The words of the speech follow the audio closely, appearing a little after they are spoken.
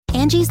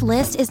Angie's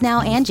List is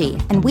now Angie,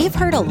 and we've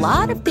heard a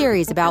lot of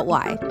theories about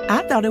why.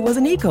 I thought it was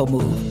an eco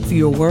move.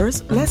 Fewer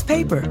words, less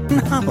paper.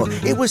 No,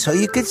 it was so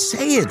you could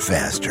say it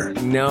faster.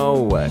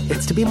 No,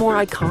 it's to be more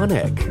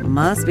iconic.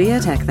 Must be a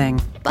tech thing.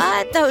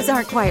 But those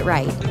aren't quite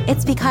right.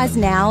 It's because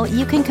now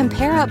you can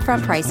compare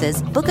upfront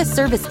prices, book a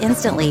service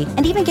instantly,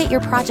 and even get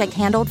your project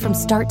handled from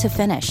start to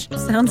finish.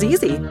 Sounds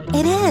easy.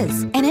 It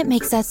is, and it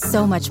makes us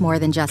so much more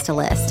than just a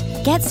list.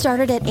 Get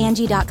started at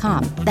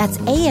Angie.com. That's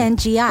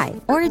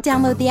ANGI, or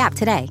download the app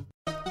today.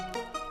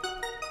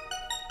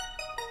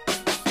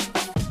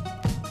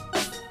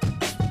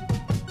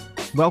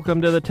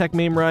 Welcome to the Tech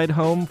Meme Ride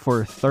Home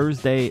for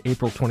Thursday,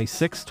 April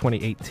 26,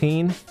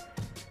 2018.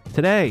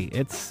 Today,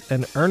 it's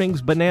an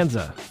earnings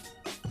bonanza.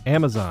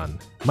 Amazon,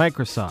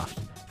 Microsoft,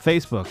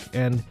 Facebook,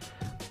 and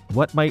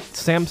what might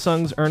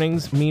Samsung's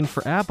earnings mean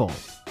for Apple?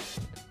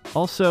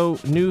 Also,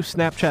 new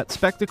Snapchat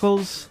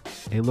spectacles,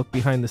 a look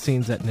behind the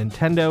scenes at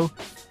Nintendo,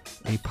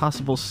 a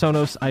possible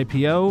Sonos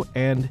IPO,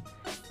 and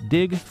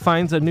Dig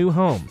finds a new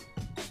home.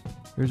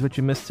 Here's what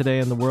you missed today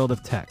in the world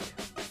of tech.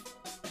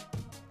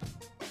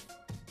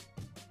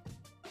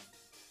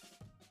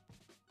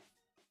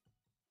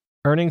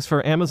 Earnings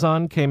for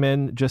Amazon came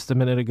in just a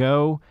minute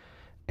ago.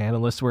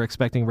 Analysts were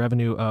expecting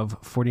revenue of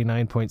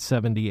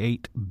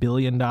 $49.78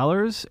 billion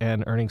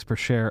and earnings per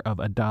share of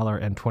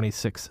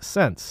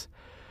 $1.26.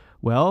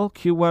 Well,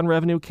 Q1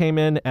 revenue came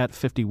in at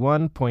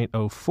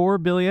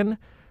 $51.04 billion,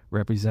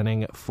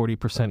 representing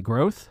 40%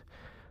 growth.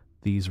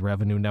 These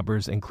revenue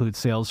numbers include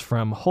sales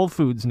from Whole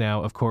Foods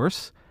now, of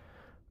course.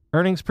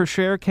 Earnings per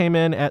share came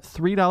in at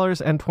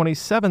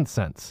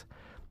 $3.27.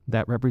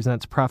 That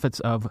represents profits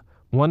of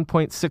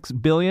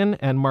 $1.6 billion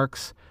and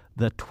marks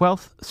the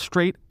 12th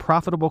straight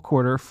profitable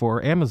quarter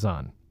for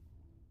Amazon.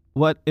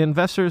 What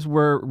investors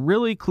were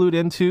really clued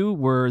into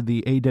were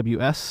the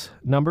AWS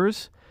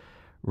numbers,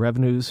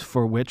 revenues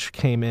for which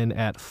came in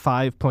at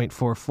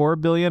 $5.44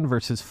 billion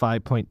versus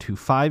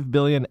 $5.25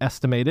 billion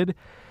estimated.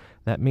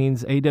 That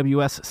means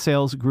AWS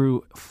sales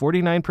grew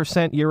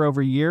 49% year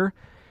over year,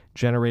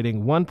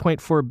 generating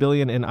 $1.4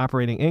 billion in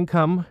operating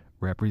income,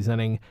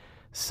 representing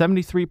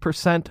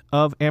 73%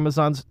 of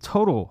Amazon's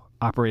total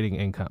operating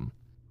income.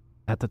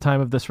 At the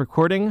time of this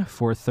recording,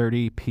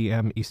 4:30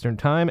 p.m. Eastern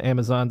Time,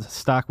 Amazon's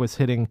stock was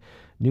hitting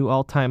new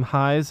all-time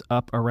highs,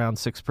 up around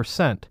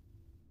 6%.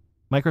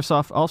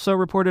 Microsoft also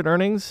reported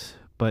earnings,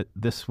 but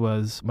this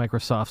was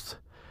Microsoft's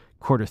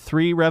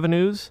Q3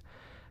 revenues,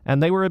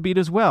 and they were a beat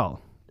as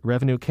well.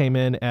 Revenue came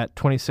in at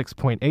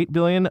 $26.8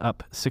 billion,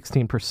 up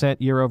 16%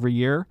 year over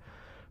year.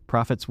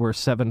 Profits were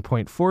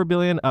 $7.4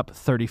 billion, up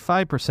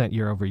 35%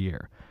 year over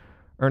year.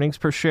 Earnings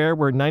per share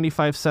were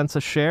 95 cents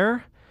a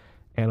share.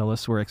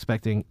 Analysts were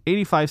expecting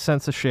 85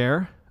 cents a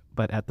share,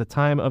 but at the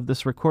time of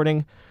this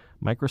recording,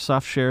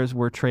 Microsoft shares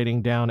were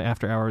trading down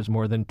after hours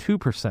more than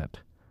 2%.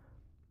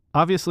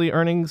 Obviously,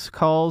 earnings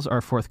calls are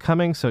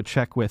forthcoming, so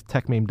check with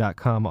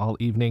techmeme.com all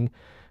evening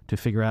to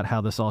figure out how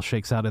this all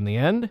shakes out in the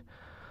end.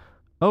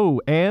 Oh,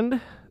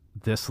 and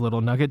this little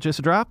nugget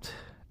just dropped,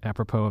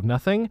 apropos of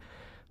nothing.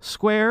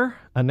 Square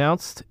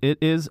announced it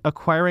is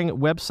acquiring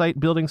website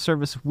building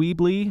service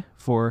Weebly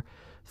for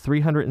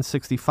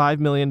 $365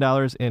 million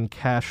in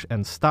cash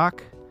and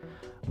stock.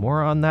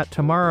 More on that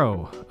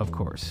tomorrow, of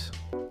course.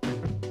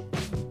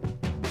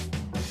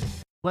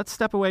 Let's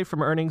step away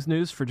from earnings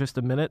news for just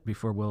a minute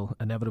before we'll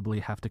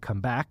inevitably have to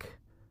come back.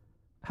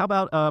 How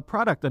about a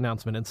product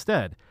announcement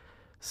instead?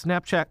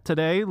 Snapchat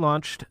today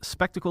launched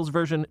Spectacles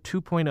version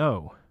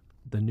 2.0.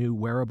 The new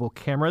wearable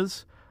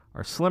cameras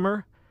are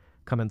slimmer,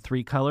 come in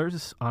 3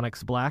 colors,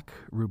 onyx black,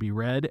 ruby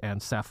red,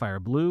 and sapphire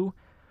blue,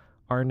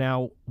 are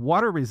now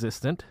water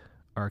resistant,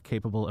 are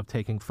capable of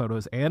taking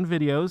photos and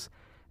videos,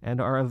 and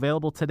are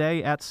available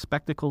today at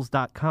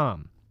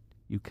spectacles.com.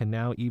 You can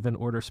now even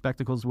order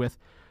spectacles with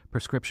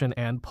prescription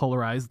and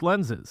polarized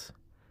lenses.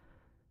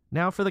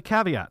 Now for the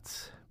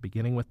caveats,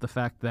 beginning with the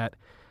fact that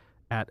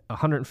at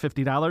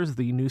 $150,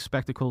 the new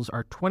spectacles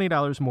are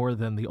 $20 more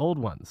than the old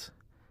ones.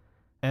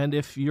 And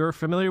if you're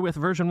familiar with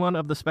version 1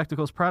 of the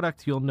Spectacles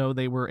product, you'll know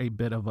they were a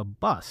bit of a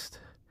bust.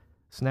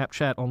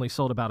 Snapchat only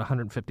sold about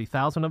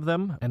 150,000 of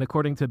them, and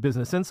according to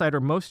Business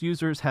Insider, most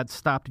users had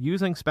stopped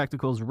using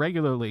spectacles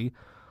regularly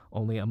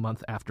only a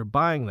month after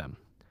buying them.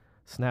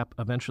 Snap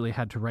eventually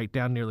had to write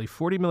down nearly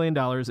 $40 million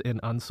in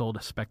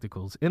unsold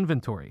spectacles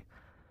inventory.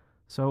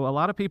 So a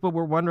lot of people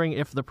were wondering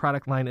if the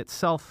product line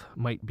itself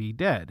might be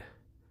dead.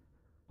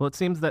 Well, it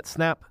seems that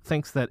Snap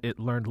thinks that it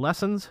learned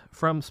lessons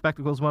from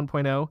Spectacles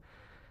 1.0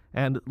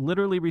 and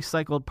literally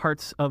recycled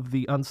parts of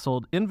the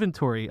unsold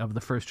inventory of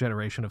the first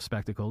generation of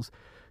spectacles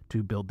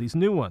to build these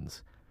new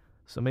ones.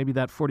 So maybe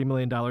that $40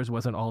 million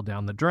wasn't all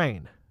down the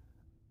drain.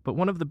 But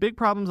one of the big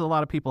problems a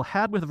lot of people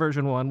had with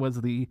version 1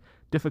 was the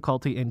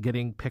difficulty in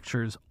getting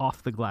pictures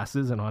off the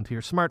glasses and onto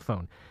your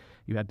smartphone.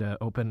 You had to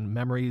open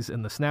Memories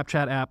in the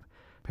Snapchat app,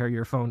 pair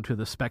your phone to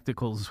the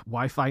Spectacles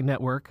Wi-Fi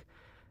network,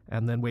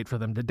 and then wait for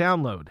them to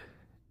download.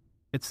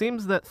 It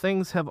seems that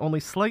things have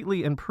only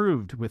slightly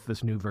improved with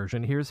this new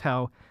version. Here's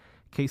how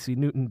Casey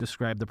Newton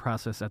described the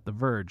process at The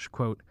Verge.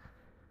 Quote,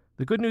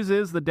 The good news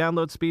is the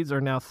download speeds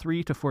are now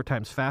 3 to 4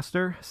 times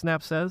faster,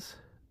 Snap says.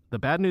 The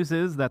bad news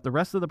is that the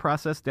rest of the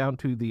process down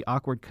to the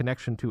awkward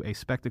connection to a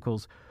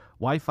Spectacle's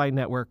Wi-Fi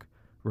network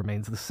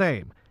remains the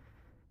same.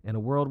 In a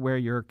world where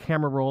your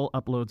camera roll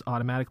uploads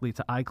automatically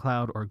to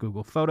iCloud or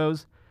Google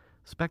Photos,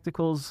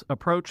 Spectacle's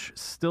approach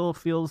still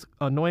feels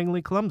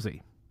annoyingly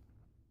clumsy.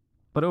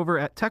 But over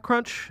at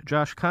TechCrunch,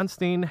 Josh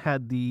Constein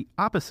had the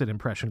opposite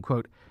impression,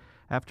 quote,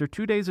 "After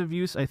 2 days of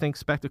use, I think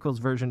Spectacle's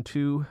version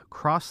 2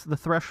 crossed the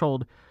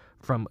threshold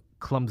from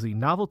clumsy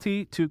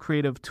novelty to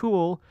creative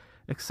tool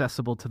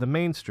accessible to the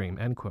mainstream,"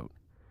 end quote.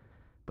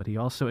 But he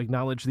also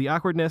acknowledged the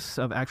awkwardness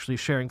of actually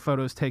sharing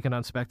photos taken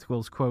on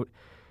Spectacles, quote,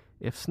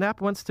 "If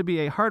Snap wants to be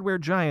a hardware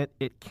giant,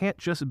 it can't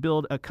just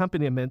build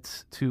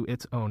accompaniments to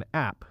its own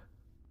app."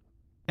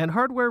 And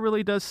hardware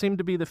really does seem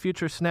to be the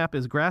future Snap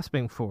is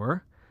grasping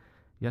for.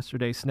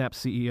 Yesterday, Snap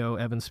CEO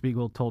Evan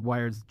Spiegel told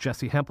Wired's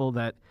Jesse Hempel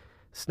that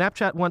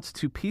Snapchat wants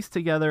to piece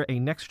together a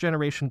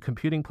next-generation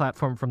computing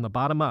platform from the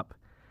bottom up,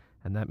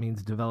 and that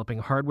means developing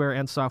hardware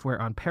and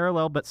software on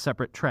parallel but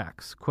separate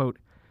tracks. Quote,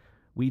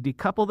 "We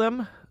decouple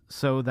them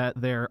so that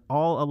they're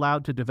all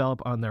allowed to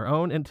develop on their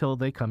own until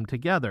they come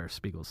together,"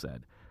 Spiegel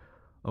said.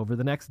 Over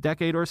the next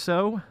decade or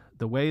so,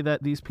 the way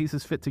that these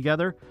pieces fit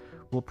together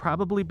will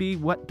probably be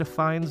what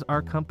defines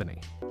our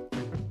company.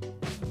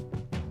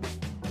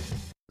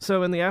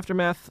 So in the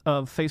aftermath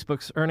of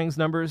Facebook's earnings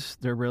numbers,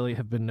 there really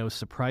have been no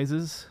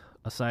surprises,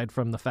 aside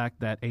from the fact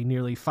that a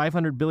nearly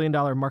 $500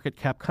 billion market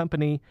cap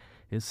company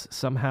is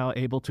somehow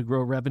able to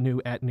grow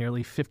revenue at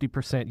nearly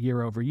 50%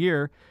 year over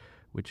year,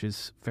 which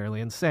is fairly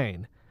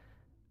insane.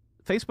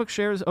 Facebook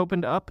shares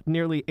opened up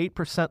nearly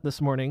 8% this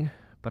morning,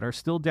 but are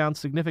still down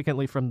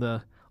significantly from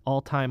the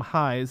all-time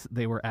highs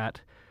they were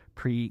at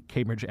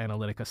pre-Cambridge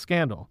Analytica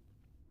scandal.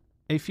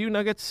 A few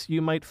nuggets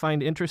you might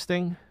find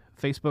interesting.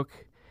 Facebook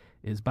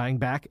is buying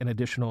back an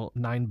additional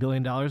 $9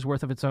 billion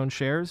worth of its own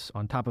shares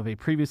on top of a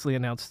previously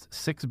announced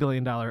 $6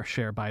 billion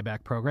share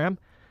buyback program.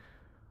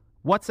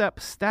 WhatsApp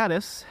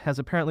Status has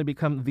apparently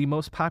become the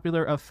most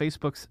popular of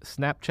Facebook's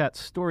Snapchat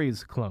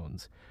Stories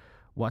clones.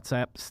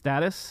 WhatsApp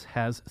Status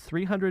has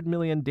 300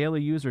 million daily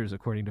users,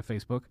 according to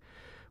Facebook,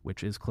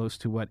 which is close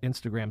to what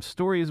Instagram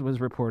Stories was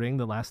reporting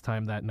the last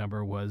time that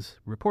number was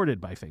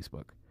reported by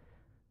Facebook.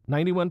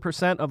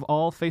 91% of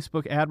all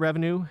Facebook ad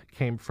revenue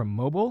came from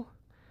mobile.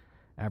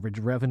 Average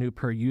revenue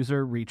per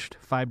user reached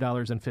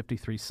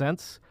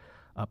 $5.53,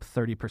 up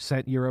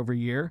 30% year over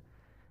year.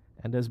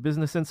 And as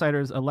Business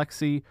Insider's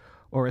Alexei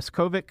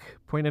Oreskovic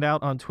pointed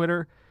out on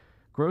Twitter,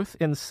 growth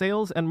in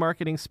sales and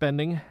marketing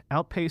spending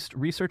outpaced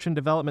research and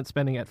development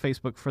spending at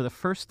Facebook for the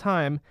first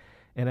time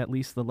in at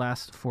least the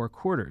last 4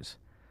 quarters.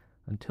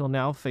 Until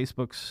now,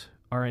 Facebook's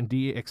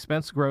R&D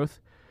expense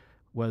growth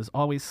was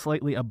always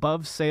slightly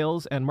above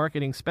sales and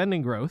marketing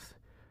spending growth.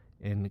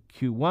 In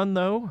Q1,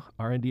 though,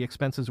 R&D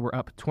expenses were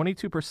up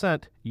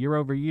 22% year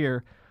over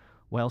year,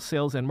 while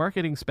sales and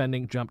marketing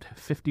spending jumped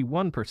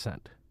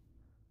 51%.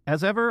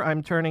 As ever,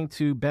 I'm turning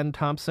to Ben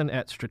Thompson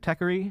at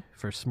Stratechery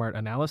for smart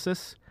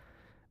analysis.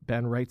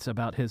 Ben writes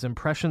about his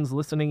impressions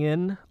listening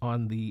in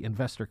on the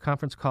investor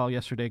conference call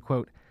yesterday,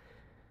 quote,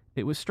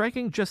 "It was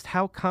striking just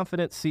how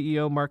confident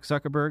CEO Mark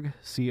Zuckerberg,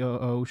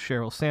 COO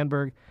Sheryl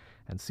Sandberg,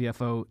 and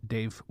CFO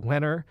Dave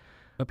Wenner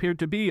appeared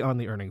to be on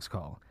the earnings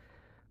call.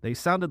 They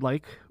sounded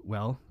like,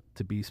 well,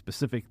 to be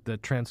specific, the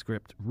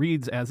transcript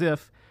reads as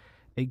if,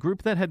 a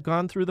group that had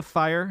gone through the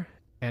fire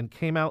and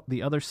came out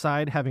the other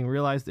side having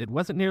realized it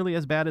wasn't nearly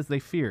as bad as they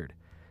feared.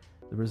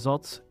 The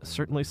results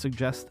certainly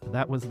suggest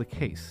that was the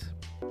case."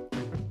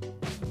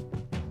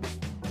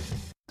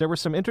 There were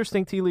some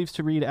interesting tea leaves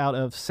to read out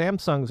of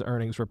Samsung's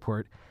earnings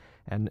report,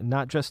 and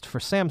not just for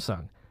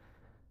Samsung.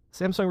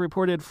 Samsung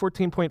reported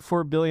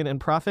 $14.4 billion in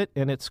profit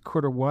in its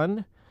quarter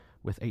one,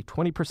 with a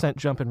 20%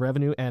 jump in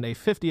revenue and a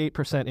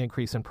 58%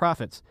 increase in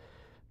profits,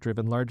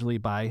 driven largely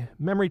by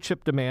memory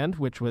chip demand,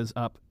 which was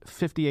up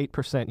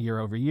 58% year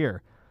over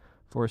year.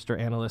 Forrester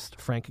analyst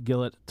Frank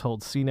Gillett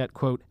told CNET,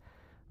 quote,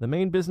 "The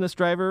main business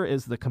driver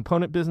is the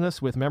component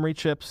business with memory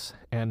chips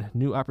and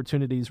new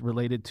opportunities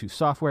related to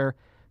software,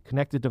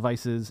 connected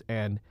devices,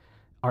 and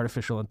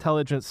artificial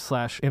intelligence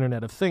 /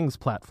 Internet of Things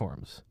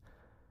platforms."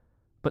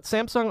 But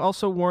Samsung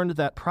also warned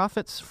that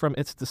profits from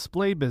its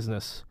display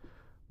business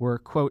were,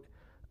 quote,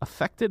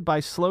 "affected by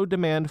slow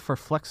demand for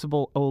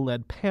flexible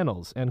OLED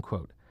panels," end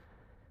quote.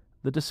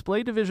 The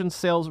display division's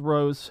sales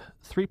rose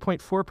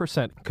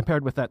 3.4%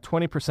 compared with that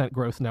 20%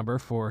 growth number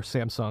for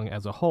Samsung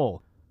as a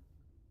whole.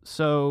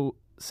 So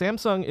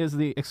Samsung is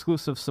the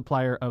exclusive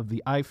supplier of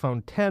the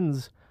iPhone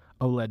X's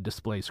OLED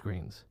display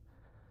screens.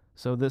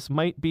 So this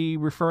might be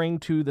referring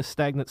to the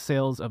stagnant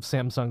sales of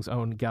Samsung's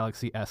own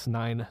Galaxy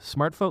S9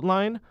 smartphone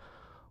line,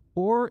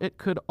 or it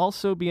could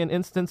also be an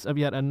instance of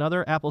yet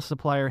another Apple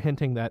supplier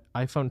hinting that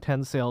iPhone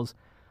X sales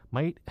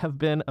might have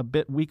been a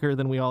bit weaker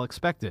than we all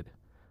expected.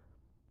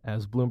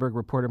 As Bloomberg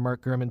reporter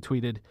Mark Gurman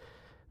tweeted,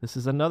 "This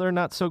is another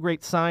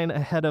not-so-great sign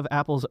ahead of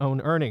Apple's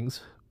own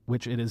earnings,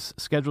 which it is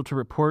scheduled to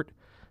report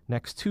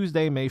next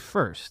Tuesday, May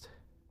 1st.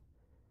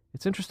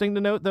 It's interesting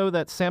to note, though,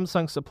 that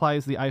Samsung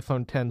supplies the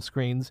iPhone X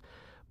screens,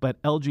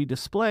 But LG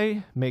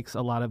Display makes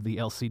a lot of the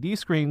LCD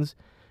screens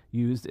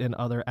used in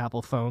other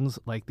Apple phones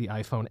like the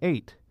iPhone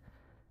 8.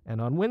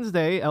 And on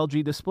Wednesday,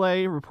 LG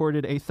Display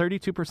reported a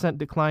 32%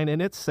 decline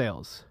in its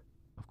sales.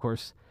 Of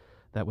course,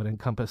 that would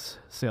encompass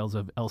sales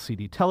of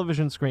LCD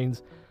television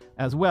screens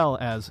as well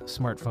as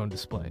smartphone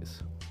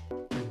displays.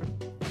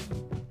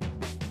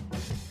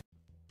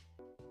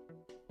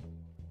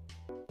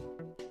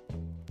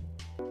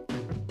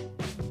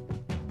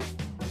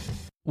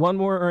 One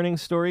more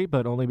earnings story,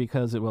 but only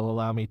because it will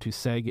allow me to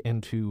seg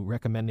into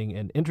recommending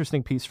an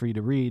interesting piece for you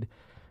to read.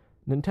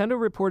 Nintendo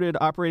reported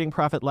operating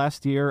profit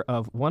last year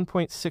of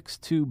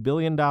 $1.62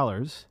 billion,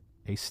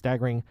 a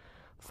staggering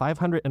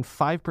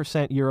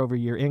 505%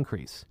 year-over-year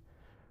increase.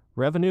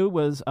 Revenue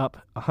was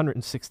up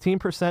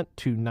 116%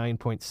 to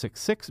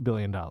 $9.66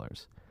 billion.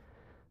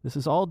 This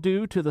is all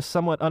due to the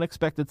somewhat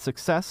unexpected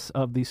success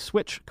of the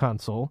Switch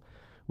console,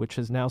 which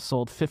has now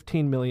sold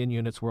 15 million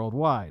units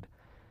worldwide.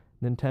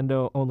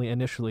 Nintendo only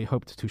initially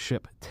hoped to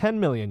ship 10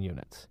 million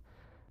units.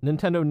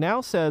 Nintendo now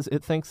says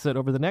it thinks that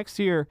over the next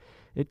year,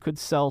 it could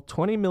sell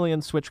 20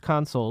 million Switch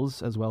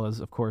consoles, as well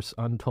as, of course,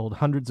 untold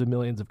hundreds of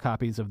millions of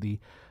copies of the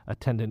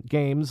attendant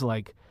games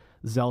like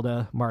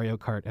Zelda, Mario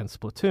Kart, and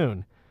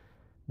Splatoon.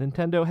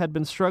 Nintendo had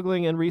been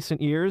struggling in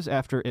recent years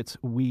after its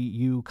Wii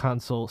U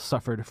console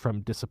suffered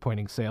from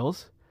disappointing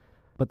sales,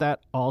 but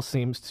that all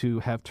seems to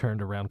have turned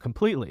around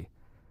completely.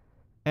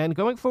 And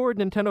going forward,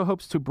 Nintendo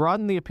hopes to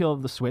broaden the appeal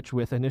of the Switch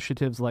with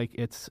initiatives like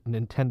its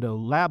Nintendo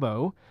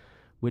Labo,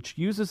 which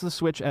uses the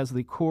Switch as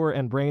the core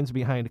and brains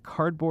behind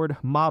cardboard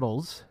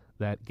models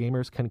that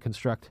gamers can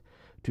construct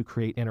to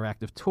create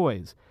interactive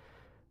toys.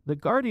 The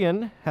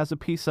Guardian has a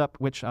piece up,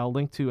 which I'll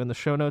link to in the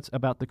show notes,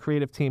 about the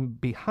creative team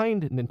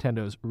behind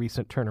Nintendo's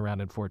recent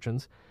turnaround in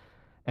fortunes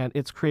and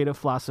its creative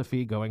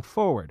philosophy going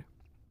forward.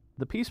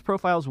 The piece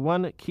profiles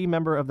one key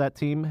member of that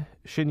team,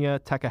 Shinya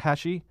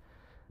Takahashi,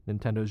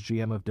 Nintendo's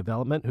GM of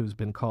development, who's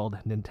been called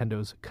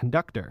Nintendo's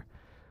conductor.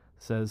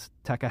 Says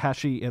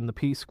Takahashi in the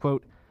piece,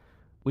 quote,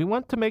 "We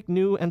want to make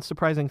new and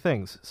surprising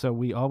things, so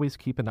we always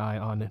keep an eye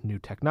on new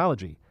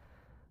technology.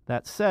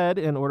 That said,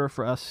 in order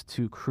for us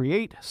to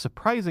create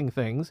surprising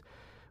things,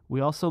 we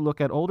also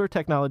look at older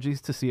technologies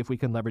to see if we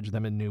can leverage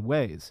them in new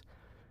ways.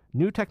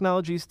 New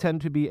technologies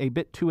tend to be a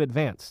bit too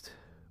advanced.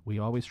 We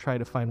always try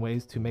to find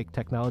ways to make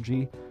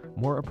technology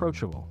more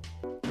approachable."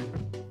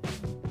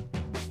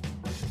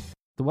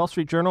 The Wall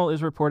Street Journal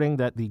is reporting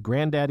that the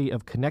granddaddy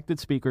of connected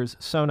speakers,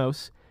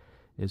 Sonos,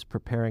 is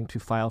preparing to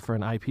file for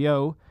an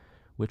IPO,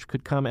 which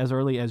could come as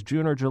early as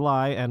June or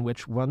July, and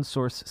which one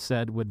source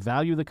said would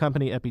value the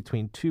company at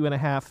between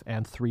 $2.5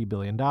 and $3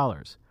 billion.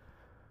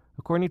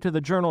 According to the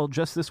Journal,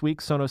 just this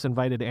week, Sonos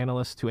invited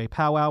analysts to a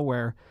powwow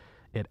where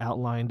it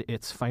outlined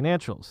its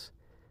financials.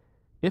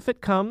 If it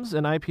comes,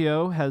 an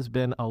IPO has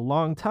been a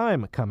long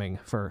time coming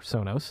for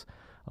Sonos.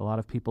 A lot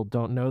of people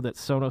don't know that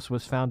Sonos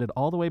was founded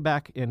all the way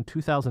back in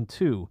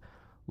 2002,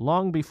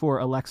 long before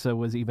Alexa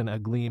was even a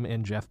gleam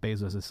in Jeff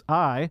Bezos'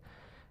 eye,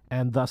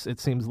 and thus it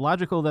seems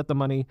logical that the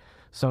money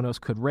Sonos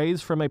could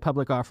raise from a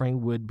public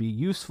offering would be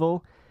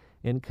useful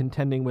in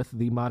contending with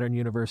the modern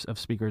universe of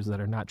speakers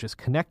that are not just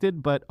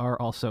connected, but are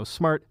also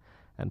smart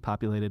and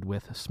populated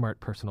with smart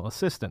personal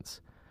assistants.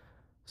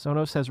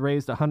 Sonos has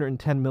raised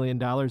 $110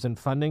 million in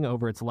funding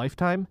over its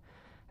lifetime,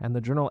 and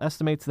the Journal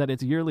estimates that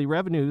its yearly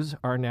revenues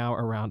are now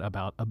around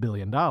about $1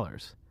 billion.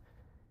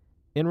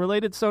 In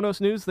related Sonos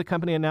news, the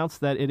company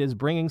announced that it is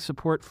bringing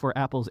support for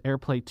Apple's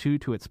AirPlay 2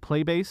 to its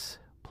Playbase,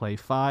 Play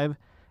 5,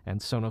 and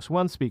Sonos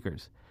One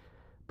speakers.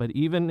 But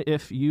even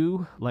if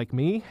you, like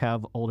me,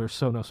 have older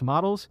Sonos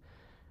models,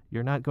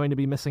 you're not going to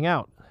be missing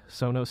out.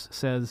 Sonos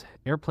says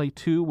AirPlay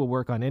 2 will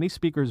work on any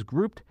speakers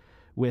grouped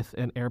with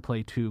an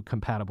AirPlay 2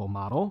 compatible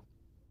model.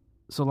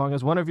 So long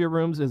as one of your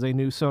rooms is a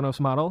new Sonos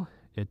model,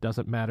 it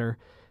doesn't matter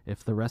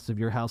if the rest of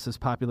your house is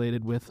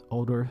populated with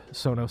older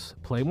Sonos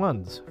Play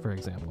 1s, for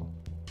example.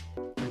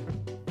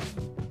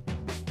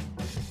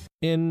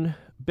 In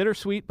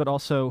bittersweet but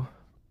also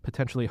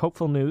potentially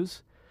hopeful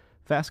news,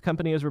 Fast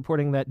Company is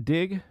reporting that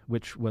Dig,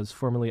 which was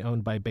formerly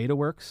owned by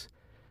BetaWorks,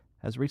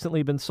 has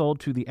recently been sold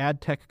to the ad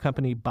tech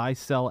company Buy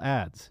Sell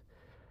Ads.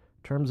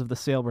 Terms of the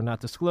sale were not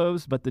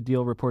disclosed, but the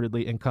deal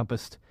reportedly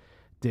encompassed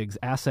Dig's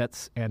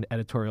assets and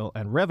editorial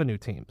and revenue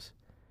teams.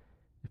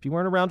 If you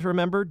weren't around to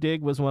remember,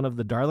 Dig was one of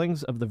the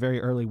darlings of the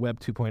very early Web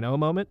 2.0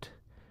 moment.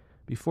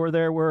 Before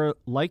there were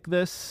like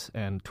this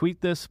and tweet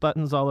this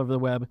buttons all over the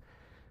web,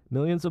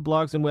 millions of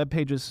blogs and web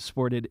pages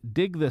sported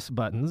Dig This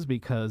buttons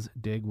because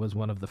Dig was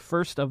one of the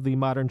first of the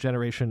modern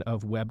generation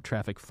of web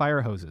traffic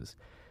fire hoses.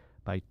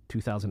 By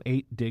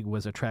 2008, Dig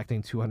was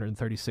attracting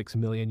 236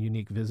 million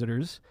unique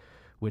visitors,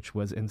 which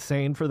was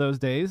insane for those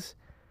days.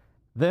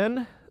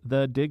 Then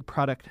the Dig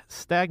product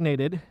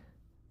stagnated,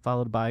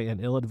 followed by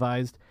an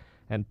ill-advised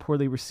and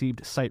poorly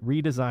received site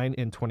redesign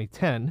in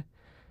 2010,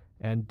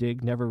 and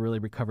Dig never really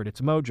recovered its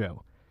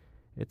mojo.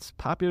 It's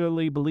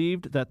popularly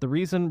believed that the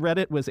reason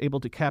Reddit was able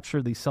to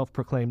capture the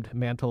self-proclaimed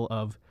mantle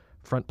of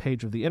front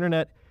page of the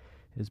internet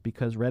is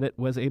because Reddit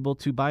was able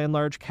to, by and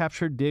large,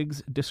 capture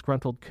Dig's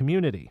disgruntled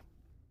community.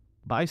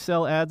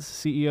 Buy-sell ads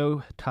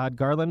CEO Todd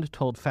Garland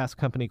told Fast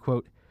Company,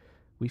 quote,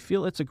 "We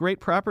feel it's a great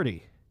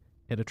property.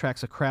 It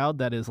attracts a crowd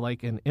that is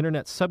like an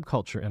internet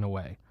subculture in a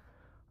way.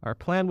 Our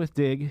plan with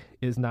Digg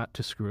is not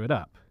to screw it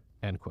up,"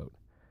 end quote.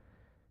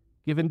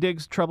 Given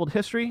Digg's troubled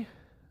history,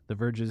 The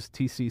Verge's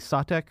T.C.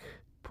 Sotek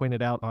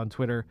pointed out on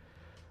Twitter,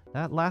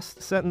 that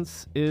last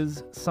sentence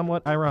is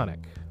somewhat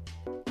ironic.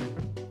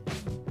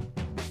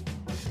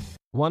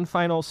 One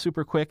final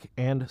super quick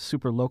and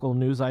super local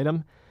news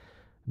item.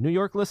 New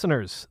York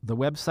listeners, the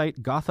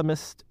website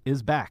Gothamist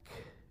is back.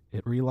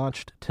 It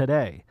relaunched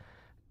today.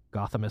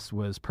 Gothamist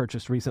was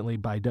purchased recently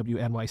by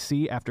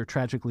WNYC after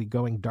tragically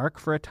going dark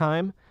for a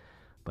time,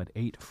 but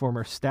 8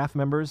 former staff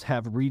members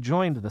have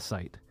rejoined the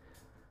site.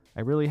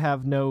 I really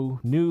have no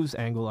news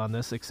angle on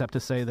this except to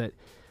say that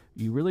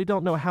you really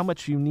don't know how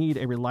much you need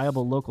a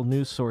reliable local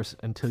news source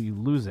until you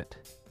lose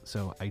it.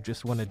 So I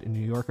just wanted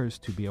New Yorkers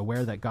to be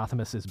aware that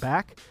Gothamist is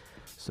back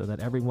so that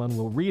everyone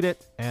will read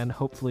it and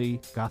hopefully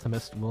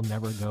Gothamist will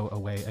never go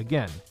away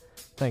again.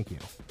 Thank you.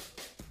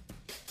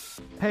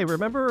 Hey,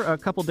 remember a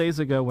couple days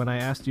ago when I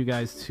asked you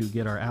guys to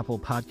get our Apple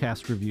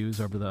Podcast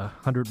reviews over the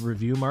 100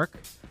 review mark?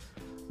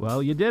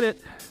 Well, you did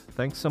it.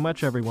 Thanks so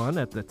much, everyone.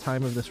 At the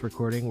time of this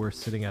recording, we're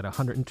sitting at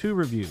 102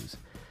 reviews.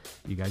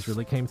 You guys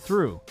really came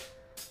through.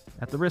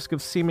 At the risk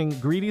of seeming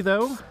greedy,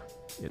 though,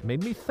 it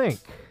made me think,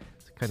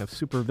 it's kind of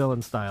super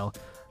villain style,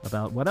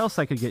 about what else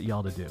I could get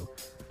y'all to do.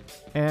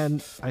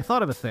 And I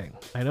thought of a thing.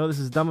 I know this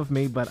is dumb of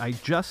me, but I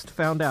just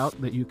found out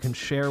that you can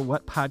share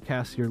what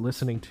podcasts you're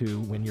listening to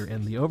when you're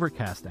in the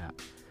Overcast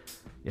app.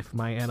 If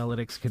my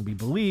analytics can be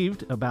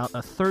believed, about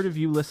a third of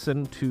you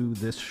listen to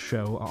this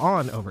show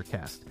on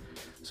Overcast.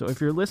 So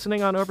if you're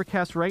listening on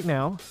Overcast right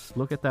now,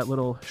 look at that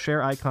little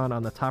share icon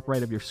on the top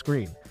right of your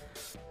screen.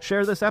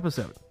 Share this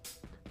episode.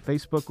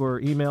 Facebook or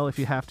email if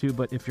you have to,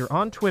 but if you're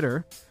on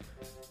Twitter,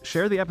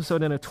 share the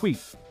episode in a tweet.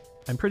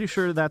 I'm pretty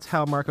sure that's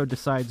how Marco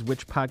decides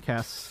which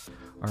podcasts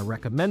are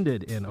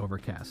recommended in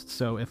Overcast.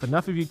 So if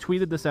enough of you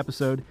tweeted this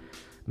episode,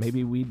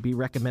 maybe we'd be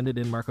recommended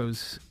in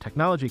Marco's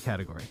technology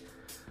category.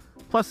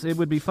 Plus, it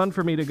would be fun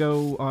for me to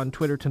go on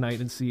Twitter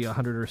tonight and see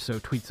 100 or so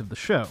tweets of the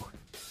show.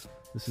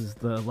 This is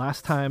the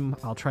last time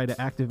I'll try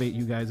to activate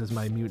you guys as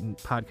my mutant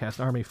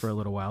podcast army for a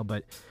little while,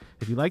 but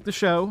if you like the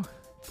show,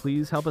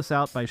 please help us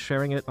out by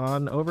sharing it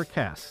on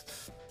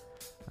Overcast.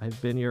 I've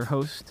been your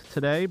host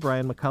today,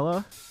 Brian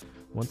McCullough.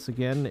 Once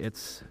again,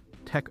 it's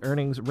tech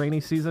earnings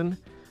rainy season,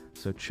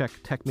 so check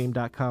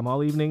techmeme.com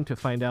all evening to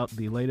find out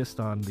the latest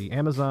on the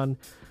Amazon,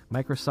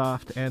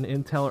 Microsoft, and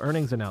Intel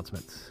earnings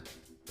announcements.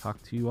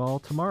 Talk to you all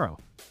tomorrow.